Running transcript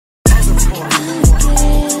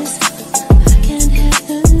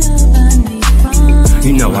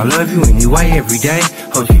You know I love you anyway, every day.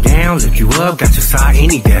 Hold you down, lift you up, got your side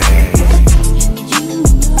any day.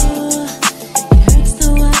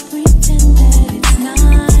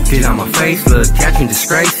 Get on my face, look, catching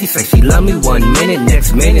disgrace. She say she love me 1 minute,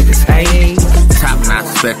 next minute it's hate. Top-notch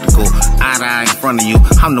spectacle, eye to eye in front of you.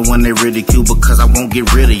 I'm the one they ridicule because I won't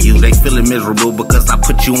get rid of you. They feeling miserable because I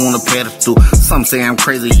put you on a pedestal. Some say I'm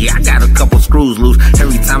crazy, yeah, I got a couple screws loose.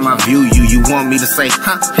 Every time I view you, you want me to say,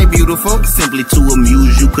 huh, hey beautiful, simply to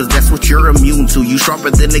amuse you, cause that's what you're immune to. You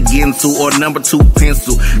sharper than a Ginsu or #2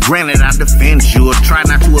 pencil. Granted, I defend you or try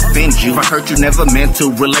not to offend you. If I hurt you, never meant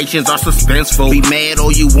to. Relations are suspenseful. Be mad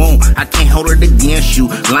all you want, I can't hold it against you.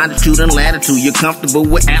 Longitude and latitude, you're comfortable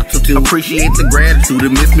with altitude. Appreciate the gratitude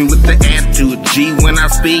and miss me with the attitude. G, when I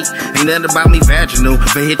speak, ain't nothing about me vaginal.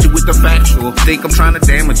 If I hit you with the factual, think I'm trying to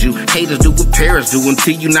damage you. Haters do what parents do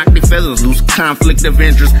until you knock their feathers loose. Conflict of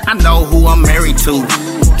interest, I know who I'm married to.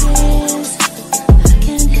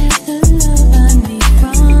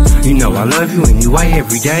 You know I love you anyway,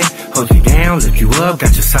 every day. Hold you down, lift you up,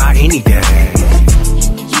 got your side any day.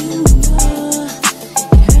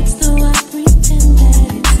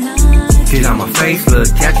 Get on my face, look,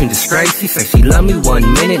 catching disgrace. She say she love me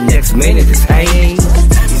 1 minute, next minute it's hate.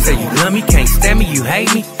 You say you love me, can't stand me, you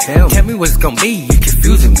hate me. Tell me what it's gonna be, you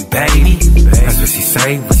confusing me, baby. That's what she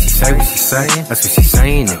say, what she say, what she saying. That's what she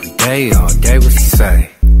saying every day, all day, what she say.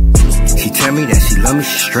 She tell me that she love me,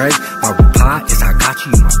 she straight. My reply is I got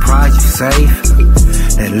you, my pride, you safe.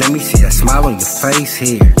 Now let me see that smile on your face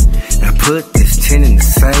here. Now put this 10 in the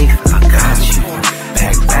safe. I got you,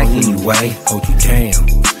 back anyway. Hold you down,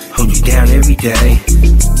 hold you down every day.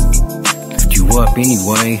 Lift you up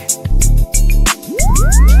anyway.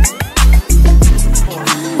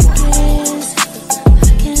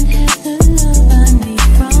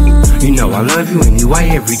 You know I love you anyway,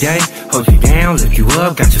 every day. Hold you down, lift you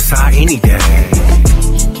up, got your side any day.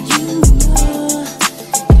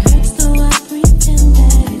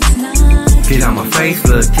 Get on my face,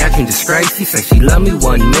 look, catching disgrace. She say she love me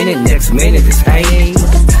 1 minute, next minute it's hate.